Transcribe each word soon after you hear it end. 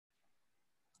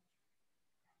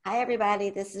Hi,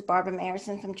 everybody. This is Barbara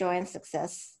Mayerson from Joy and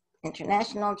Success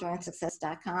International,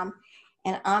 joyandsuccess.com.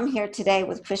 And I'm here today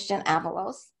with Kristyn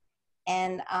Avalos.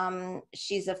 And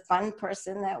she's a fun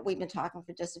person that we've been talking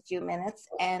for just a few minutes.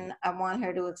 And I want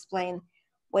her to explain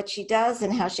what she does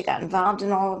and how she got involved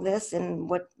in all of this and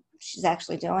what she's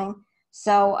actually doing.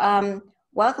 So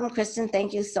welcome, Kristyn.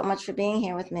 Thank you so much for being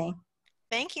here with me.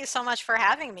 Thank you so much for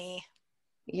having me.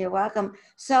 You're welcome.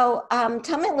 So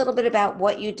tell me a little bit about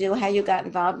what you do, how you got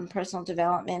involved in personal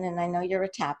development, and I know you're a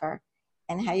tapper,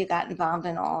 and how you got involved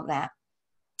in all of that.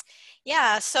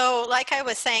 Yeah, so like I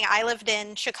was saying, I lived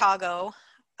in Chicago.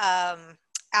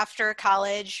 After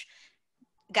college,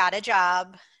 got a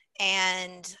job,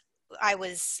 and I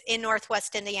was in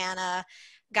Northwest Indiana,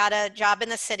 got a job in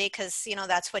the city because,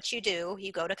 that's what you do.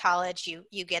 You go to college,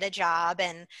 you get a job,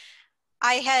 and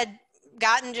I had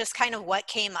gotten just kind of what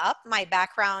came up. My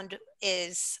background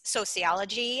is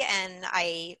sociology and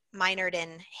I minored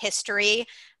in history.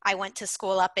 I went to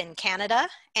school up in Canada,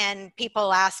 and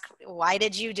people ask, why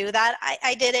did you do that?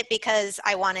 I did it because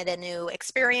I wanted a new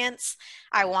experience.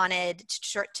 I wanted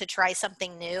to try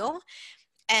something new.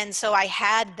 And so I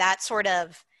had that sort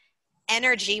of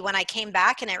energy when I came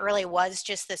back, and it really was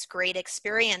just this great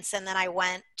experience. And then I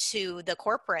went to the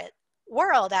corporate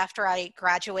world after I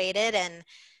graduated, and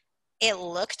it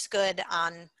looked good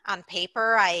on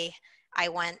paper. I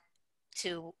went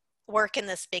to work in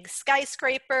this big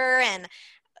skyscraper, and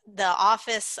the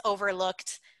office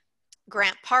overlooked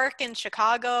Grant Park in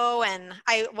Chicago, and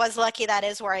I was lucky. That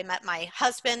is where I met my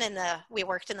husband, and we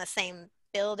worked in the same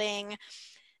building.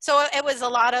 So it was a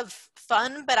lot of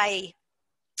fun, but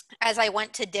as I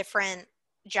went to different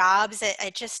jobs,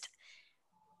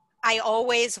 I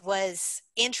always was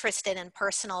interested in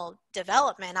personal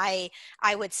development. I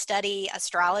would study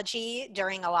astrology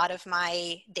during a lot of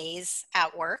my days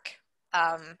at work,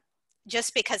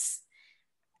 just because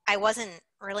I wasn't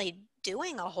really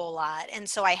doing a whole lot. And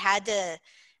so I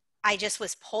just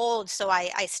was pulled. So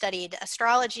I studied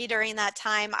astrology during that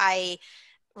time. I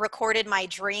recorded my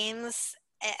dreams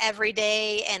every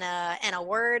day in a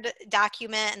Word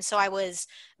document. And so I was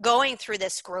going through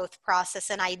this growth process,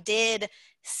 and I did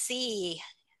see,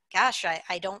 gosh,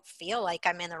 I don't feel like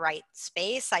I'm in the right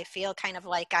space. I feel kind of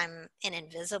like I'm an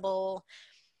invisible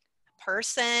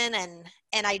person.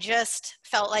 And I just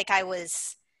felt like I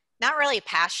was not really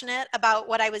passionate about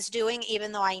what I was doing,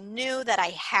 even though I knew that I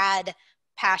had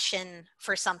passion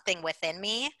for something within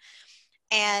me.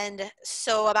 And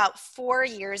so about 4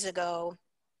 years ago,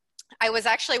 I was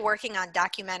actually working on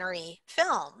documentary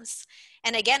films.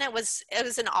 And again, it was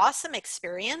an awesome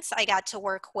experience. I got to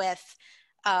work with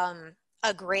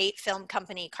a great film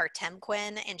company,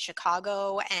 Quinn in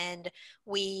Chicago, and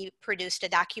we produced a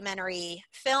documentary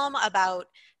film about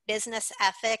business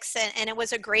ethics, and it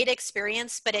was a great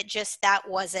experience, but that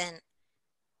wasn't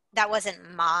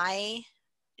my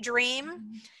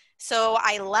dream. So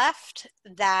I left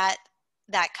that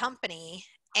company,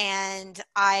 and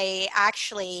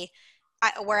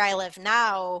where I live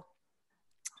now,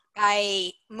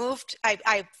 I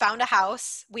found a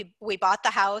house. We bought the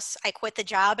house. I quit the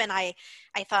job, and I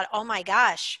thought, oh my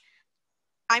gosh,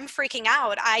 I'm freaking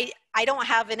out. I don't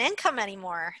have an income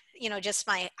anymore, just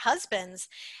my husband's.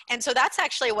 And so that's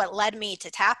actually what led me to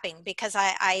tapping, because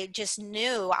I just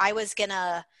knew I was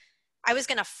gonna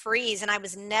freeze, and I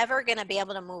was never gonna be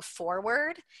able to move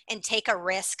forward and take a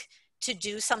risk to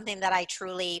do something that I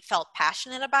truly felt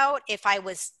passionate about if I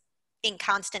was in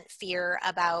constant fear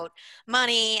about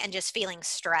money and just feeling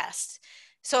stressed.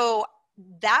 So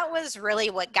that was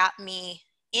really what got me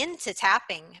into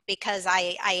tapping, because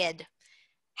I had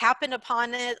happened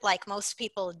upon it like most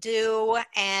people do,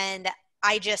 and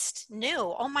I just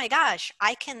knew, oh my gosh,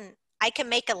 I can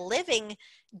make a living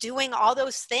doing all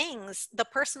those things, the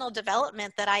personal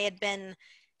development that I had been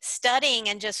studying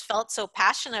and just felt so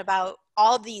passionate about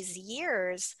all these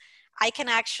years. I can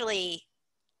actually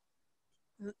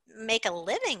make a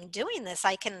living doing this.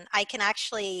 I can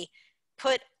actually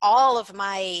put all of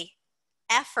my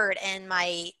effort and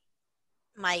my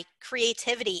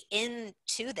creativity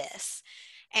into this.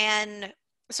 And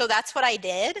so that's what I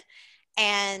did.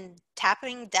 And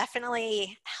tapping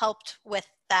definitely helped with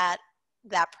that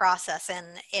process. And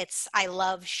I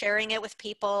love sharing it with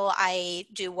people. I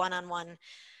do one-on-one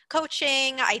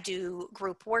coaching, I do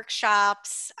group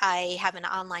workshops, I have an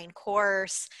online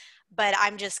course, but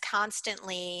I'm just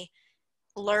constantly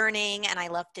learning, and I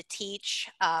love to teach.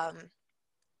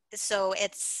 So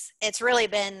it's really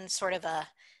been sort of a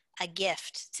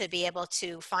gift to be able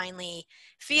to finally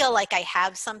feel like I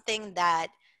have something that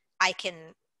I can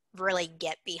really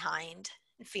get behind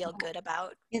and feel good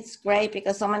about. It's great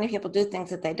because so many people do things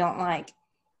that they don't like.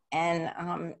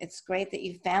 And it's great that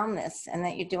you found this and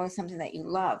that you're doing something that you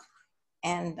love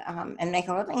and make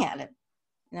a living at it,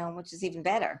 which is even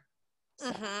better.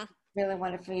 So Mm-hmm. really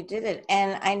wonderful you did it.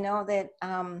 And I know that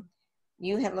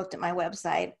you had looked at my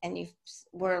website and you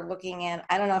were looking at,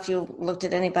 I don't know if you looked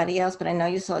at anybody else, but I know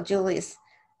you saw Julie's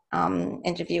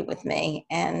interview with me,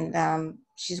 and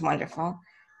she's wonderful.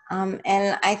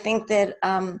 And I think that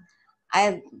I'm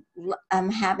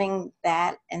having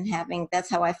that, and that's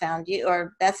how I found you,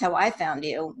 or that's how I found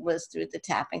you, was through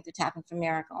Tapping for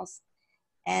Miracles.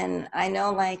 And I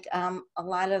know a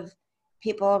lot of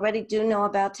people already do know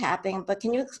about tapping, but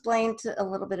can you explain a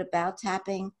little bit about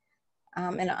tapping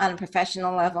on a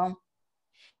professional level?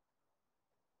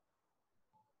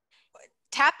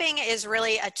 Tapping is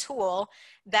really a tool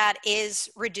that is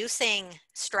reducing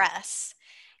stress.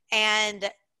 And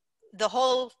the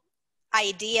whole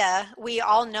idea, we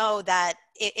all know that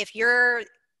if you're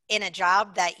in a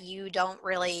job that you don't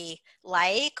really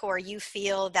like, or you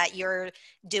feel that you're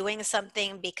doing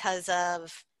something because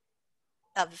of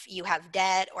you have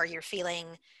debt, or you're feeling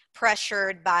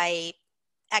pressured by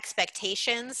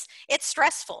expectations, it's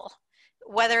stressful,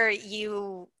 whether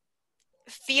you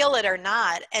feel it or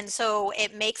not. And so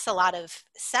it makes a lot of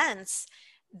sense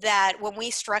that when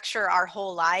we structure our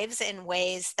whole lives in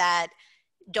ways that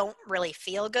don't really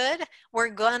feel good, we're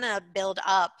gonna build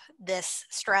up this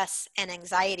stress and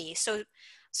anxiety. So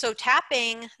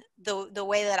tapping, the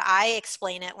way that I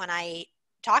explain it when I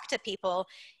talk to people,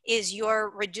 is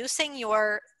you're reducing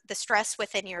the stress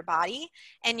within your body,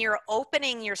 and you're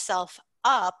opening yourself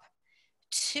up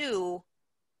to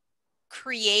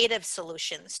creative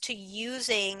solutions, to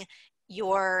using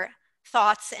your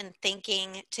thoughts and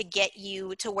thinking to get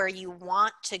you to where you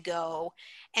want to go,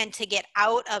 and to get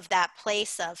out of that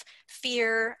place of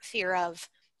fear of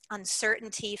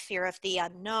uncertainty, fear of the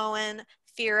unknown,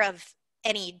 fear of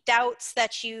any doubts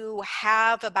that you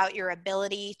have about your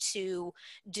ability to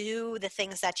do the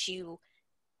things that you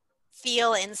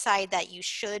feel inside that you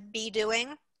should be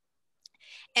doing.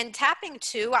 And tapping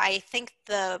too, I think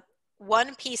the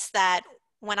one piece that,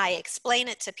 when I explain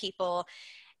it to people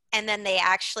and then they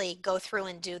actually go through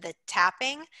and do the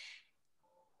tapping,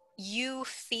 you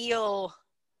feel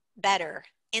better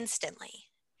instantly.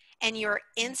 And you're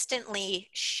instantly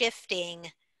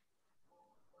shifting,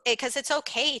 because it's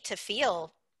okay to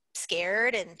feel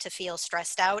scared and to feel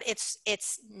stressed out.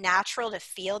 It's natural to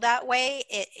feel that way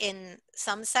in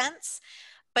some sense,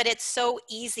 but it's so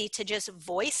easy to just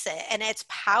voice it. And it's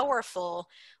powerful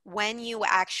when you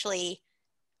actually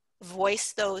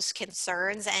voice those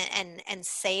concerns and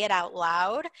say it out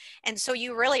loud. And so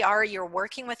you really are, you're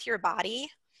working with your body.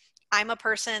 I'm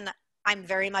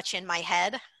very much in my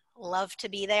head, love to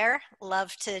be there,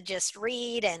 love to just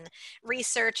read and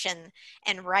research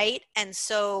and write. And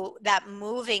so that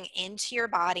moving into your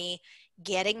body,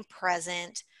 getting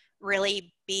present,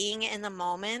 really being in the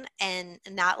moment, and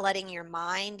not letting your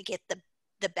mind get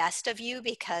the best of you,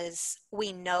 because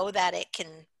we know that it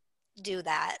can do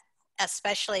that.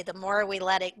 Especially the more we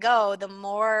let it go, the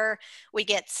more we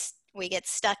get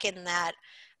stuck in that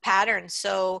pattern.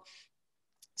 So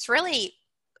it's really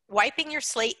wiping your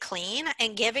slate clean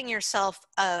and giving yourself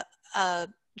a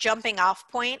jumping off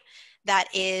point that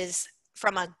is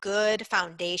from a good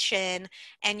foundation,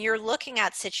 and you're looking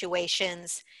at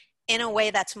situations in a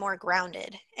way that's more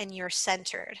grounded, and you're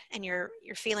centered, and you're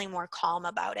feeling more calm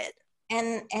about it.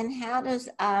 And how does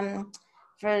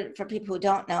for people who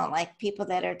don't know, like people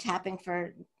that are tapping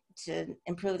to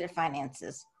improve their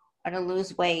finances or to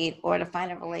lose weight or to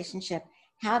find a relationship,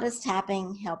 how does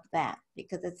tapping help that?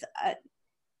 Because it's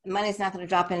money's not going to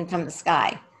drop in from the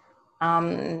sky.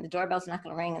 The doorbell's not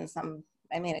going to ring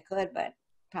I mean, it could, but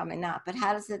probably not. But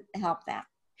how does it help that?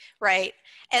 Right.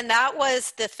 And that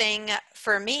was the thing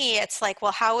for me. It's like,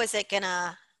 well, how is it going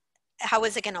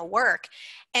to work?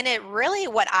 And it really,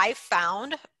 what I've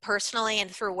found personally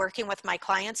and through working with my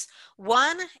clients,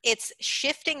 one, it's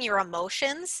shifting your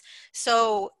emotions.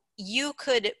 So you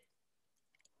could,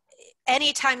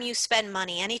 anytime you spend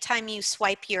money, anytime you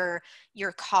swipe your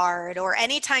card, or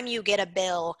anytime you get a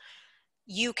bill,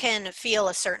 you can feel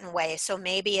a certain way. So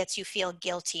maybe it's you feel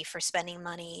guilty for spending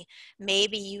money.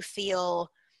 Maybe you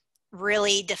feel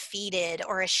really defeated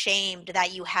or ashamed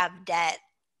that you have debt.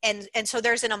 And so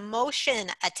there's an emotion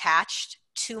attached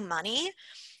to money.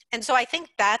 And so I think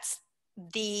that's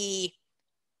the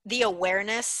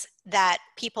awareness that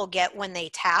people get when they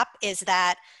tap, is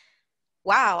that,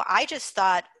 wow, I just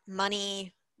thought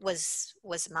money was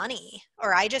money,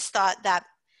 or I just thought that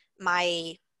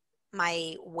my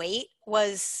weight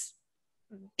was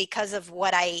because of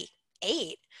what I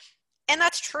ate. And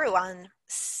that's true on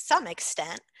some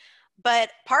extent,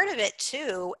 But part of it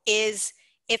too is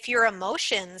if your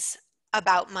emotions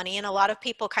about money, and a lot of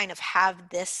people kind of have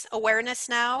this awareness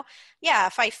now, yeah,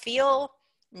 if I feel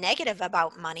negative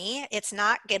about money, it's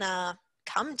not gonna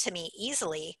come to me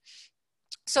easily.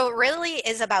 So it really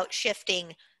is about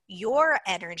shifting your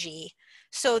energy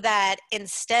so that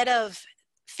instead of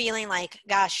feeling like,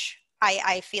 gosh,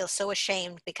 I feel so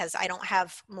ashamed because I don't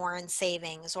have more in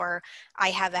savings, or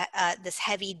I have this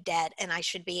heavy debt and I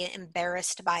should be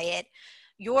embarrassed by it.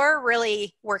 You're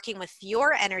really working with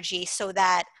your energy so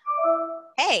that,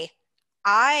 hey,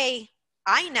 I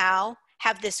I now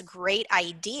have this great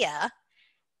idea,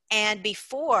 and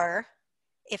before,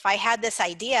 if I had this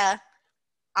idea,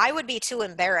 I would be too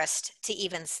embarrassed to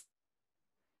even say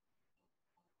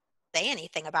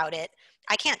anything about it.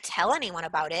 I can't tell anyone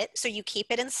about it. So you keep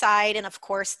it inside. And of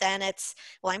course, then it's,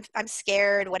 well, I'm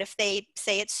scared. What if they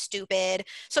say it's stupid?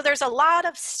 So there's a lot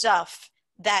of stuff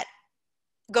that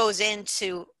goes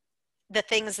into the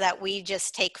things that we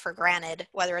just take for granted,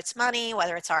 whether it's money,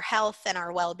 whether it's our health and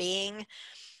our well being.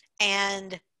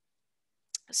 And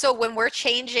so when we're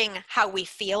changing how we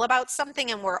feel about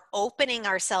something and we're opening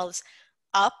ourselves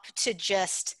up to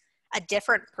just a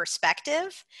different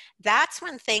perspective, that's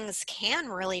when things can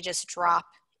really just drop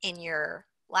in your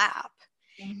lap.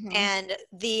 Mm-hmm. And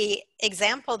the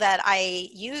example that I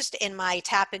used in my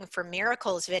Tapping for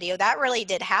Miracles video, that really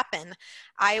did happen.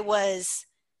 I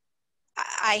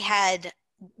had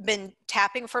been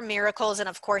tapping for miracles, and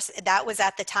of course that was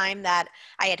at the time that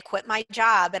I had quit my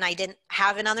job and I didn't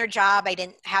have another job. I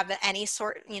didn't have any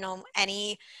sort,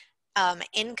 any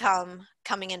income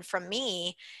coming in from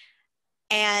me.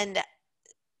 And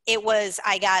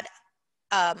I got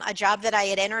a job that I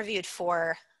had interviewed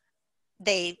for.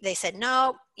 They said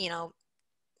no,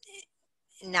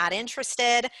 not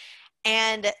interested.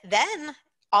 And then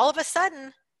all of a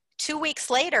sudden, 2 weeks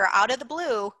later, out of the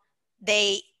blue,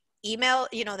 they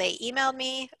they emailed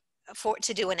me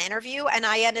to do an interview, and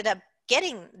I ended up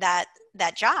getting that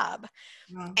job.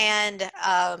 Wow. And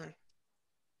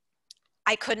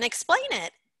I couldn't explain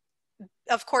it.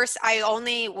 Of course, I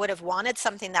only would have wanted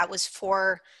something that was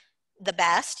for the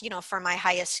best, for my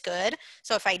highest good.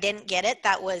 So if I didn't get it,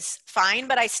 that was fine.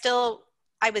 But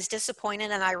I was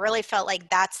disappointed, and I really felt like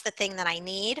that's the thing that I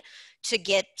need to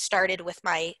get started with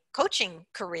my coaching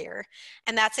career.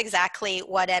 And that's exactly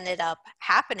what ended up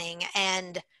happening.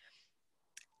 And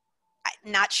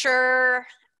I'm not sure,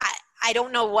 I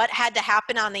don't know what had to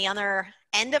happen on the other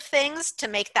end of things to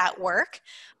make that work.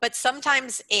 But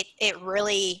sometimes it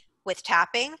really, with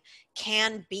tapping,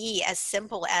 can be as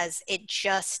simple as it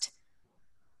just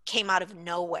came out of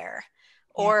nowhere.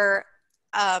 Yeah. Or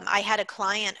I had a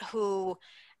client who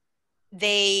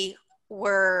they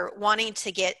were wanting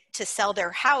to sell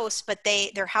their house, but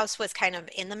their house was kind of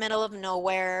in the middle of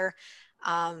nowhere.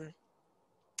 Um,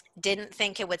 didn't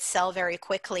think it would sell very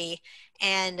quickly.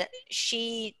 And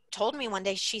she told me one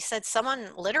day, she said someone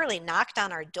literally knocked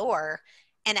on our door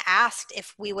and asked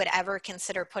if we would ever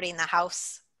consider putting the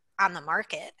house on the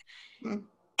market. Mm.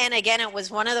 And again, it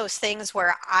was one of those things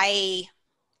where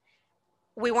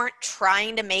we weren't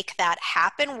trying to make that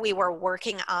happen. We were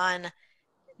working on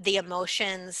the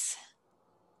emotions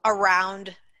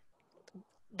around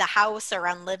the house,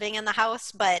 around living in the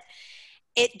house, but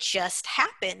it just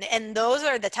happened. And those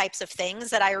are the types of things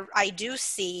that I do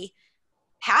see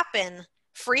happen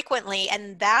frequently.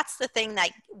 And that's the thing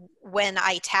that when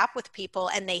I tap with people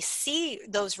and they see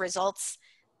those results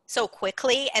so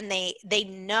quickly, and they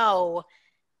know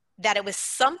that it was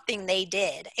something they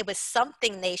did, it was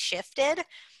something they shifted,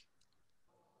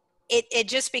 it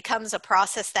just becomes a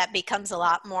process that becomes a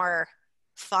lot more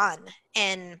fun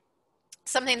and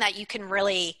something that you can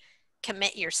really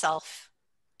commit yourself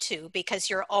to, because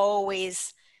you're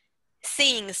always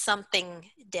seeing something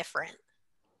different.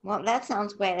 Well, that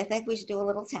sounds great. I think we should do a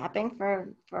little tapping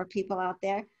for people out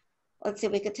there. Let's see,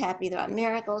 we could tap either on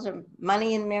miracles or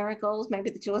money and miracles, maybe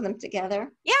the two of them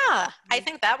together. Yeah, I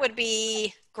think that would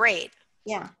be great.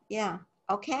 Yeah, yeah.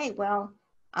 Okay, well,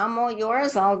 I'm all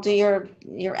yours. I'll do your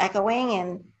echoing,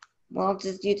 and we'll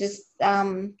just do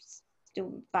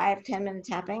 5-10 minute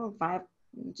tapping,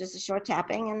 just a short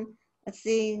tapping, and let's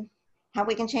see how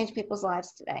we can change people's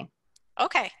lives today.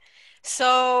 Okay,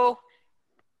 so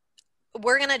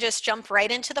we're going to just jump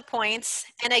right into the points.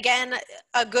 And again,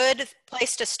 a good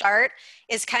place to start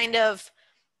is kind of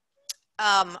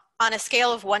on a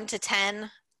scale of 1 to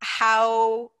 10,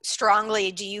 how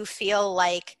strongly do you feel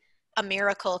like a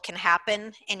miracle can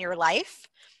happen in your life?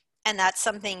 And that's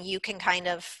something you can kind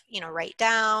of, write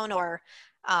down or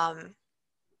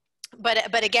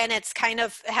But again, it's kind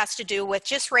of has to do with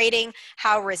just rating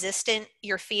how resistant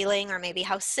you're feeling, or maybe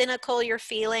how cynical you're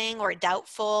feeling, or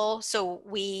doubtful, so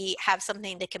we have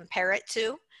something to compare it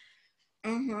to.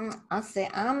 I'll say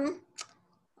I'm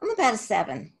about a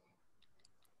 7.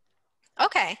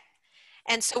 Okay.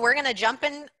 And so we're going to jump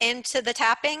into the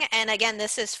tapping. And again,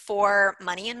 this is for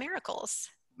money and miracles.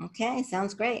 Okay,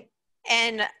 sounds great.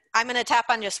 And I'm going to tap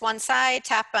on just one side,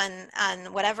 tap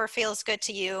on whatever feels good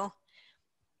to you.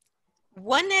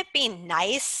 Wouldn't it be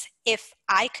nice if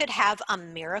I could have a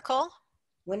miracle?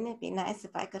 Wouldn't it be nice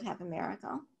if I could have a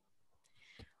miracle?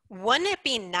 Wouldn't it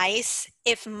be nice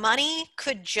if money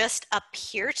could just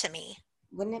appear to me?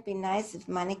 Wouldn't it be nice if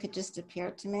money could just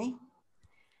appear to me?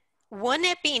 Wouldn't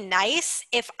it be nice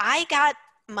if I got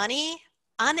money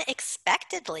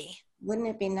unexpectedly? Wouldn't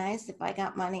it be nice if I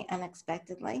got money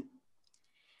unexpectedly?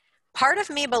 Part of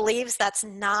me believes that's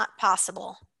not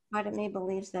possible. Part of me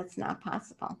believes that's not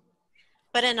possible.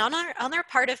 But another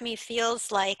part of me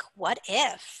feels like, what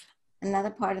if? Another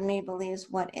part of me believes,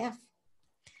 what if?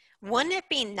 Wouldn't it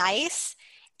be nice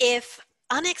if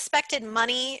unexpected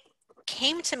money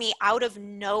came to me out of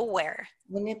nowhere?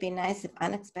 Wouldn't it be nice if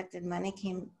unexpected money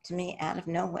came to me out of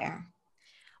nowhere?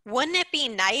 Wouldn't it be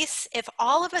nice if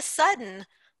all of a sudden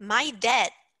my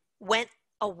debt went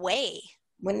away?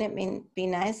 Wouldn't it be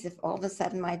nice if all of a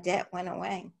sudden my debt went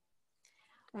away?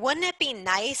 Wouldn't it be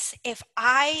nice if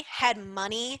I had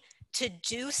money to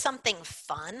do something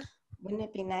fun? Wouldn't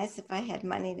it be nice if I had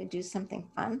money to do something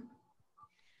fun?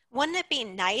 Wouldn't it be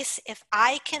nice if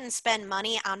I can spend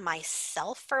money on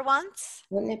myself for once?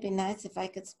 Wouldn't it be nice if I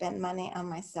could spend money on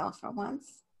myself for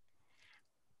once?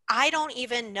 I don't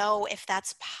even know if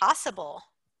that's possible.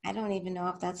 I don't even know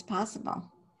if that's possible.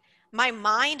 My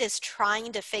mind is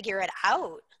trying to figure it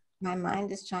out. My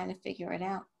mind is trying to figure it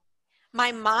out.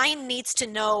 My mind needs to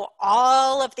know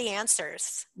all of the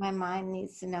answers. My mind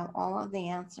needs to know all of the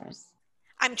answers.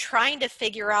 I'm trying to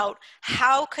figure out,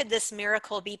 how could this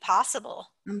miracle be possible?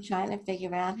 I'm trying to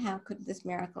figure out, how could this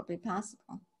miracle be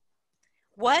possible?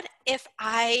 What if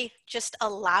I just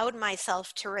allowed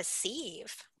myself to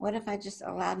receive? What if I just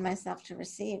allowed myself to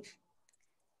receive?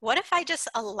 What if I just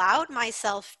allowed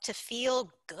myself to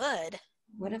feel good?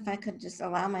 What if I could just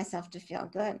allow myself to feel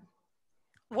good?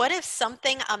 What if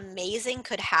something amazing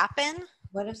could happen?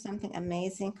 What if something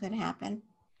amazing could happen?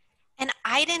 And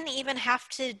I didn't even have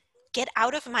to get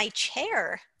out of my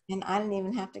chair. And I didn't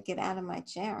even have to get out of my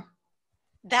chair.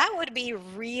 That would be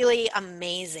really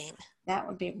amazing. That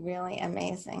would be really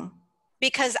amazing.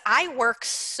 Because I work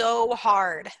so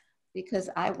hard. Because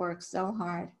I work so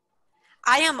hard.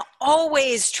 I am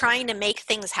always trying to make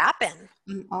things happen.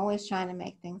 I'm always trying to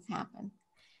make things happen.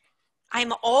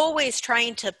 I'm always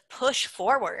trying to push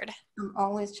forward. I'm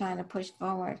always trying to push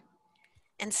forward.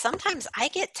 And sometimes I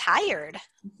get tired.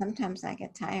 Sometimes I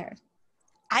get tired.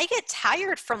 I get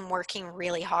tired from working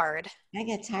really hard. I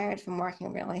get tired from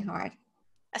working really hard.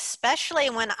 Especially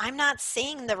when I'm not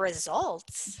seeing the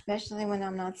results. Especially when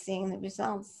I'm not seeing the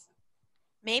results.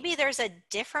 Maybe there's a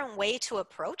different way to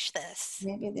approach this.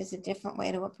 Maybe there's a different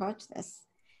way to approach this.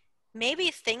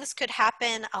 Maybe things could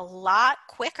happen a lot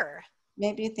quicker.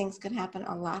 Maybe things could happen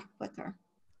a lot quicker.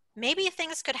 Maybe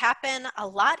things could happen a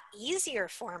lot easier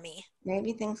for me.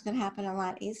 Maybe things could happen a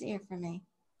lot easier for me.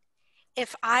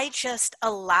 If I just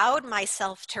allowed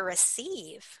myself to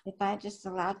receive. If I just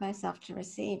allowed myself to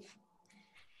receive.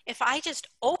 If I just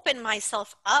opened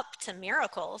myself up to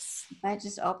miracles. If I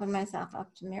just opened myself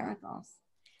up to miracles.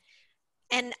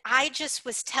 And I just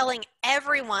was telling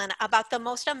everyone about the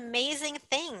most amazing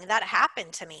thing that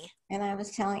happened to me. And I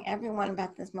was telling everyone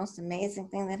about this most amazing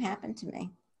thing that happened to me.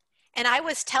 And I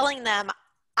was telling them,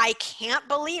 I can't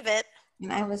believe it.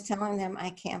 And I was telling them, I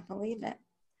can't believe it.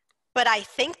 But I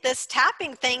think this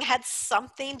tapping thing had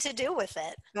something to do with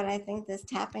it. But I think this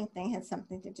tapping thing had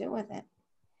something to do with it.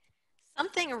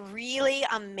 Something really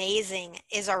amazing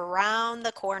is around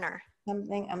the corner.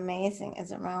 Something amazing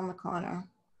is around the corner.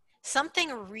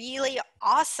 Something really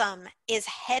awesome is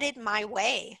headed my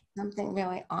way. Something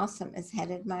really awesome is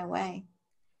headed my way.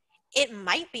 It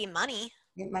might be money.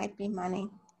 It might be money.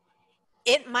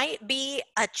 It might be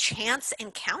a chance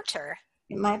encounter.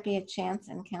 It might be a chance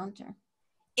encounter.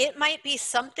 It might be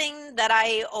something that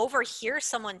I overhear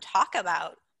someone talk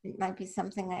about. It might be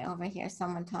something I overhear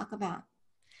someone talk about.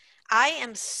 I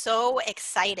am so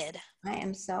excited. I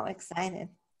am so excited.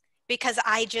 Because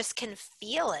I just can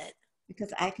feel it.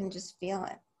 Because I can just feel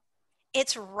it.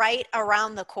 It's right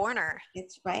around the corner.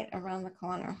 It's right around the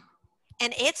corner.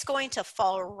 And it's going to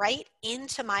fall right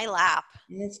into my lap.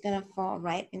 And it's going to fall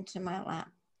right into my lap.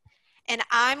 And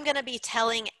I'm going to be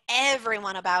telling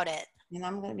everyone about it. And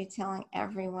I'm going to be telling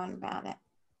everyone about it.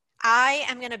 I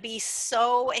am going to be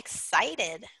so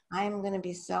excited. I'm going to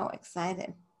be so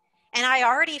excited. And I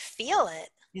already feel it.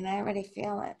 And I already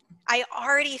feel it. I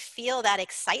already feel that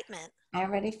excitement. I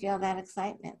already feel that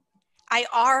excitement. I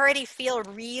already feel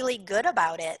really good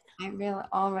about it. I really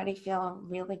already feel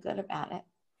really good about it.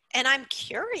 And I'm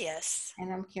curious.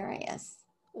 And I'm curious.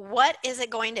 What is it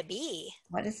going to be?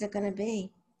 What is it going to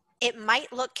be? It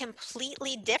might look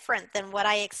completely different than what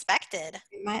I expected.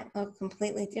 It might look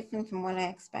completely different from what I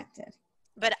expected.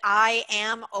 But I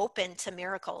am open to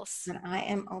miracles. But I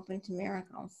am open to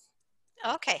miracles.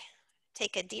 Okay.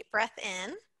 Take a deep breath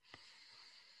in.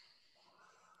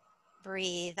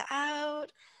 Breathe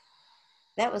out.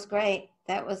 That was great.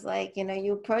 That was like,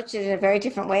 you approach it in a very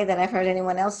different way than I've heard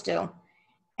anyone else do.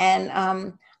 And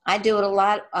I do it a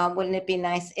lot. Wouldn't it be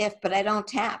nice if, but I don't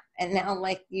tap. And now,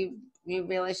 like, you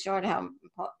really showed how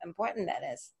important that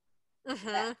is.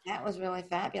 Mm-hmm. That was really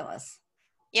fabulous.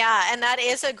 Yeah, and that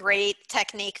is a great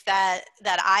technique that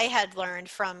I had learned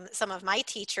from some of my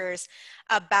teachers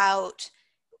about,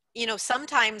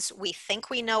 sometimes we think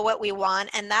we know what we want,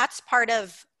 and that's part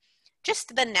of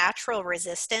just the natural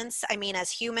resistance. I mean,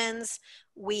 as humans,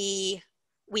 we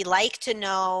like to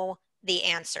know the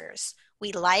answers.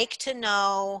 We like to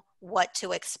know what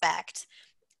to expect.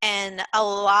 And a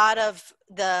lot of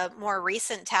the more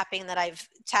recent tapping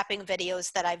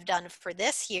videos that I've done for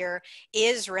this year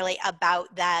is really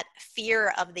about that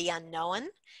fear of the unknown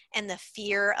and the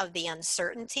fear of the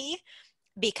uncertainty,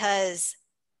 because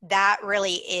that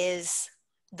really is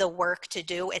the work to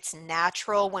do. It's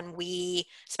natural when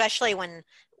especially when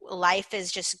life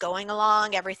is just going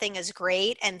along, everything is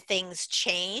great and things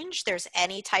change. There's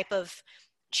any type of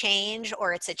change,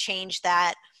 or it's a change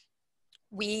that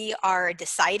we are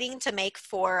deciding to make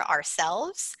for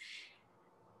ourselves.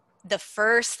 The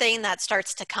first thing that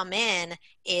starts to come in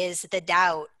is the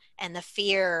doubt and the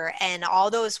fear and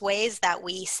all those ways that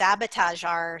we sabotage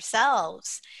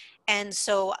ourselves. And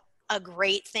so a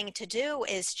great thing to do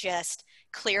is just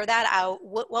clear that out.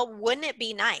 Well, wouldn't it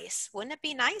be nice? Wouldn't it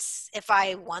be nice if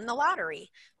I won the lottery?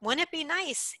 Wouldn't it be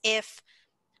nice if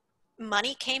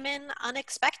money came in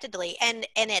unexpectedly? And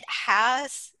it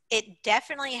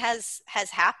definitely has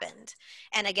happened.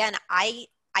 And again, I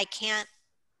can't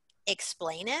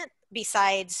explain it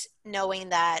besides knowing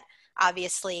that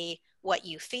obviously what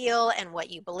you feel and what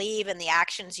you believe and the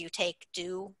actions you take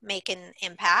do make an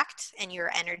impact, and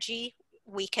your energy,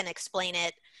 we can explain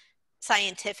it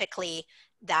scientifically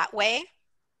that way.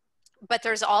 But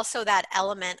there's also that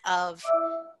element of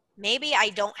maybe I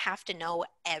don't have to know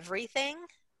everything.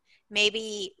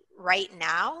 Maybe right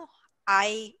now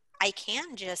I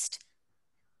can just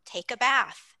take a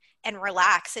bath and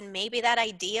relax, and maybe that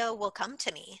idea will come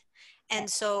to me. And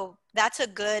so that's a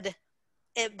good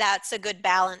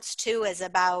balance too, is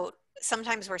about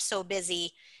sometimes we're so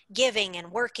busy giving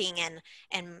and working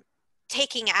and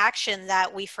taking action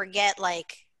that we forget,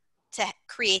 like, to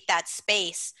create that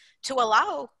space to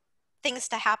allow things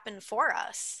to happen for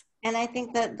us. And I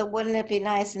think that the wouldn't it be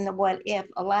nice and the what if,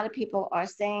 a lot of people are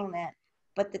saying that,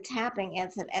 but the tapping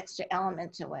adds an extra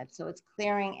element to it. So it's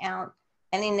clearing out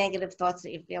any negative thoughts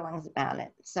that you're feeling about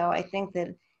it. So I think that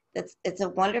it's a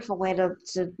wonderful way to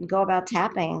go about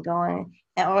tapping and going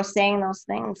or saying those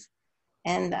things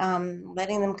and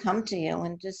letting them come to you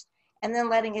and then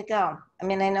letting it go. I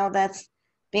mean, I know that's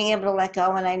being able to let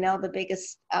go. And I know the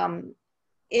biggest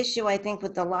issue, I think,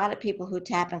 with a lot of people who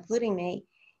tap, including me,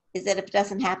 is that if it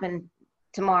doesn't happen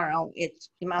tomorrow, you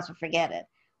might as well forget it.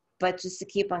 But just to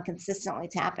keep on consistently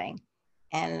tapping,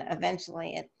 and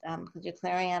eventually because you're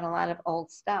clearing out a lot of old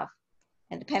stuff,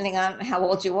 and depending on how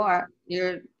old you are,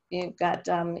 you've got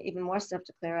even more stuff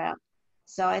to clear out.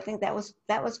 So I think that was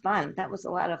fun. That was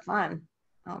a lot of fun.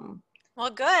 Well,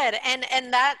 good.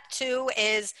 And that too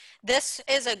this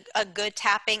is a good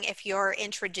tapping if you're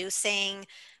introducing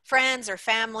friends or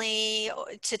family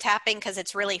to tapping, because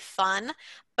it's really fun.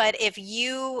 But if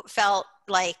you felt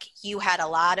like you had a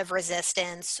lot of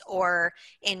resistance, or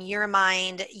in your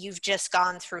mind, you've just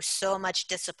gone through so much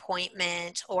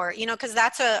disappointment, or, because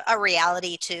that's a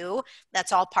reality too,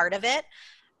 that's all part of it.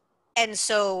 And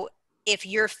so if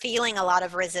you're feeling a lot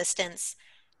of resistance,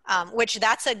 which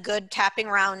that's a good tapping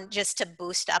round just to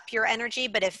boost up your energy.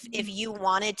 But if you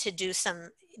wanted to do some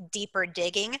deeper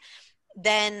digging,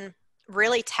 then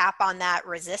really tap on that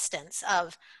resistance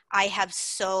of, I have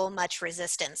so much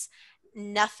resistance.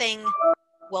 Nothing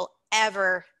will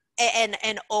ever,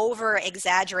 and over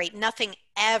exaggerate, nothing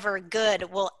ever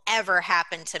good will ever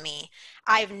happen to me.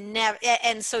 I've never,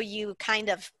 and so you kind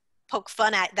of poke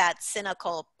fun at that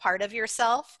cynical part of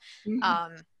yourself.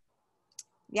 Mm-hmm.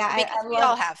 Yeah, Because we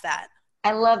all have that.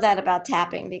 I love that about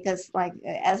tapping because, like,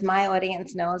 as my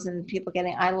audience knows, and people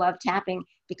getting, I love tapping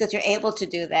because you're able to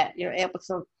do that. You're able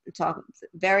to talk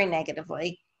very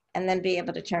negatively and then be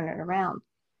able to turn it around.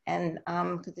 And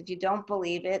because if you don't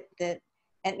believe it, that,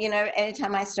 and you know,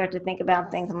 anytime I start to think about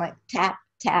things, I'm like, tap,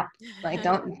 tap. Like,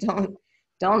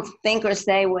 don't think or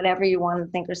say whatever you want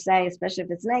to think or say, especially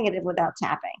if it's negative, without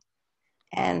tapping.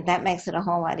 And that makes it a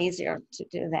whole lot easier to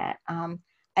do that.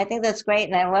 I think that's great,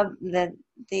 and I love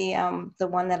the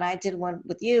one that I did one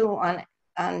with you on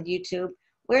YouTube.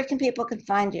 Where can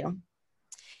find you?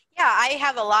 Yeah, I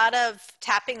have a lot of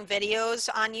tapping videos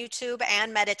on YouTube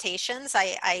and meditations.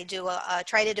 I do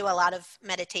try to do a lot of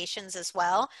meditations as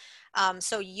well.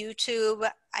 So YouTube,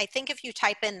 I think if you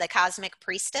type in the Cosmic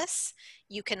Priestess,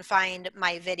 you can find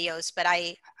my videos, but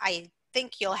I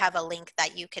think you'll have a link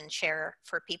that you can share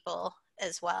for people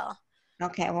as well.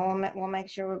 Okay, well, we'll make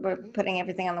sure we're putting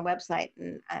everything on the website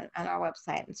and on our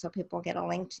website, and so people get a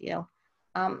link to you.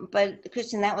 But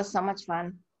Kristyn, that was so much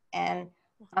fun, and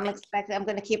Thank I'm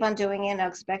going to keep on doing it. I'm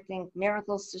expecting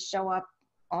miracles to show up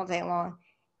all day long,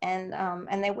 and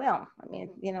they will. I mean,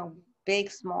 you know,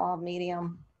 big, small,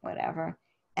 medium, whatever.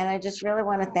 And I just really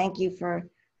want to thank you for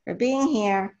being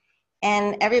here,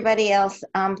 and everybody else.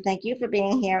 Thank you for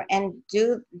being here, and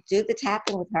do the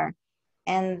tapping with her.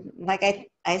 And like I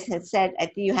had said,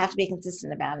 you have to be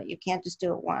consistent about it. You can't just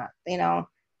do it once. You know,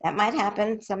 that might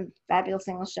happen. Some fabulous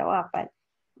thing will show up, but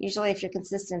usually if you're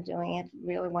consistent doing it,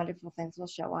 really wonderful things will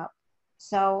show up.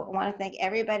 So I want to thank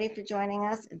everybody for joining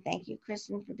us. And thank you,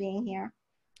 Kristyn, for being here.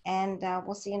 And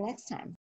we'll see you next time.